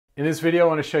In this video, I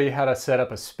want to show you how to set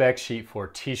up a spec sheet for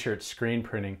t-shirt screen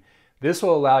printing. This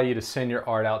will allow you to send your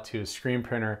art out to a screen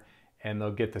printer and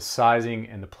they'll get the sizing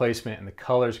and the placement and the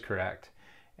colors correct.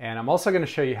 And I'm also going to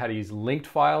show you how to use linked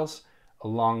files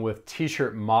along with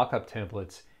t-shirt mock-up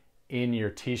templates in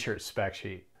your t-shirt spec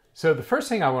sheet. So the first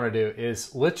thing I want to do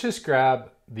is let's just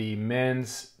grab the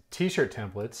men's t-shirt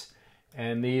templates,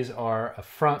 and these are a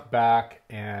front, back,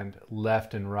 and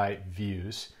left and right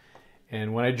views.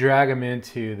 And when I drag them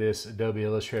into this Adobe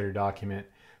Illustrator document,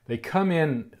 they come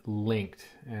in linked,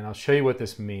 and I'll show you what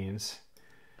this means.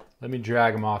 Let me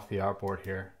drag them off the artboard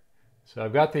here. So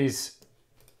I've got these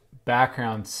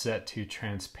backgrounds set to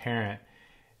transparent,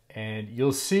 and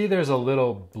you'll see there's a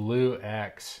little blue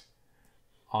X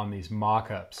on these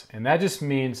mock-ups, and that just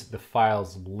means the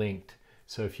file's linked.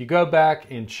 So if you go back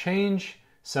and change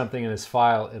something in this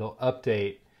file, it'll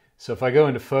update. So if I go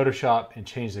into Photoshop and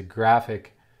change the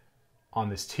graphic on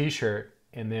this t-shirt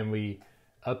and then we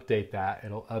update that,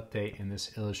 it'll update in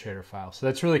this Illustrator file. So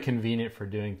that's really convenient for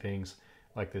doing things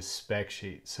like this spec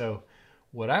sheet. So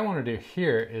what I want to do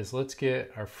here is let's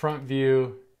get our front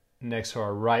view next to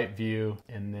our right view,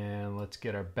 and then let's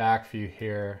get our back view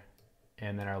here,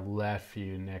 and then our left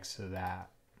view next to that.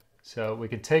 So we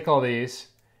can take all these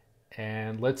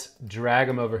and let's drag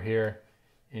them over here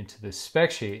into the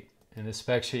spec sheet. In the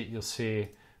spec sheet, you'll see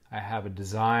I have a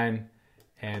design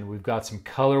and we've got some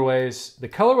colorways. The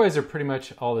colorways are pretty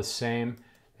much all the same,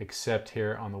 except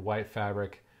here on the white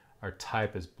fabric, our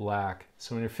type is black.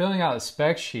 So when you're filling out a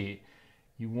spec sheet,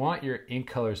 you want your ink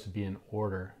colors to be in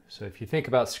order. So if you think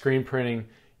about screen printing,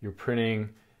 you're printing,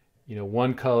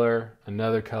 one color,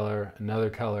 another color, another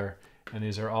color, and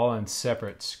these are all on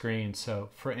separate screens. So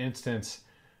for instance,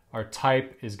 our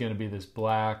type is going to be this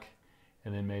black,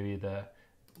 and then maybe the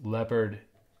leopard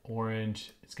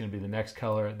orange, it's going to be the next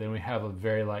color. Then we have a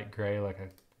very light gray, like a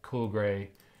cool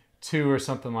gray 2 or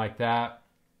something like that.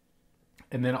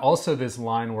 And then also this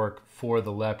line work for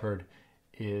the leopard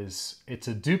it's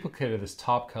a duplicate of this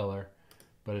top color,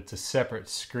 but it's a separate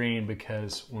screen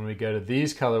because when we go to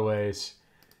these colorways,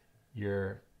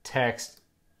 your text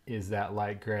is that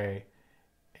light gray,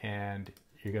 and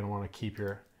you're going to want to keep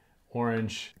your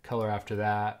orange color after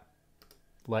that,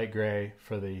 light gray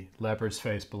for the leopard's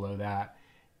face below that,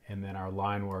 and then our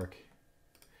line work.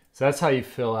 So that's how you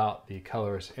fill out the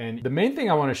colors. And the main thing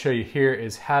I want to show you here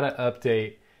is how to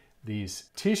update these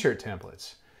t-shirt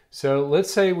templates. So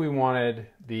let's say we wanted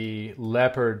the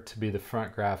leopard to be the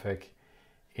front graphic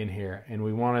in here, and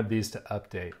we wanted these to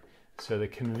update. So the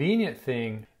convenient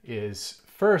thing is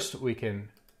first we can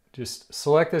just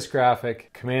select this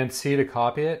graphic, Command C to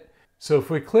copy it. So if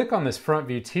we click on this front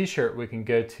view t-shirt, we can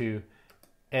go to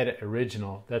Edit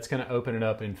Original. That's going to open it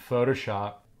up in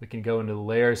Photoshop. We can go into the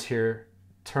layers here,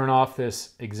 turn off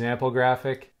this example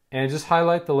graphic, and just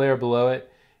highlight the layer below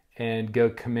it and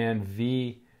go Command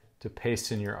V to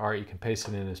paste in your art. You can paste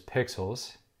it in as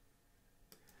pixels.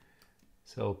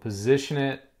 So position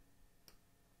it,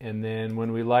 and then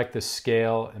when we like the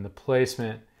scale and the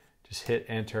placement, just hit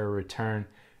Enter or Return.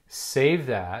 Save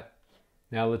that.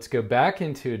 Now let's go back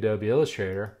into Adobe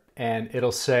Illustrator, and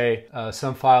it'll say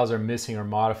some files are missing or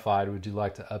modified. Would you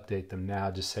like to update them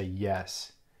now? Just say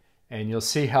yes. And you'll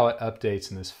see how it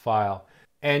updates in this file.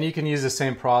 And you can use the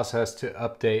same process to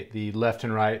update the left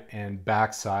and right and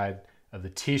back side of the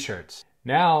t-shirts.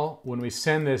 Now, when we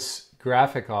send this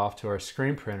graphic off to our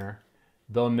screen printer,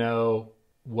 they'll know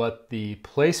what the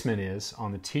placement is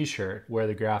on the t-shirt, where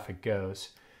the graphic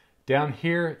goes. Down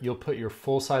here, you'll put your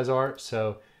full-size art.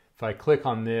 So if I click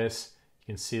on this, you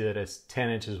can see that it's 10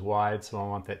 inches wide, so I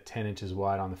want that 10 inches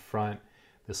wide on the front.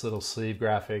 This little sleeve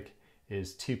graphic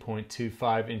is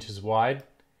 2.25 inches wide.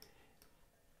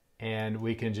 And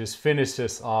we can just finish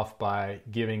this off by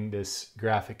giving this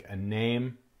graphic a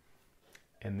name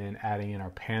and then adding in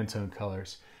our Pantone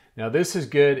colors. Now this is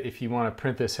good if you want to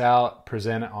print this out,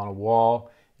 present it on a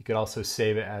wall. You could also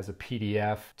save it as a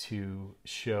PDF to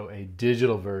show a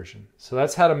digital version. So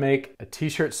that's how to make a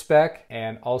t-shirt spec,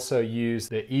 and also use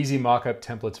the Easy Mockup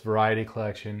Templates Variety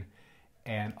Collection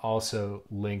and also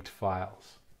linked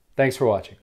files. Thanks for watching.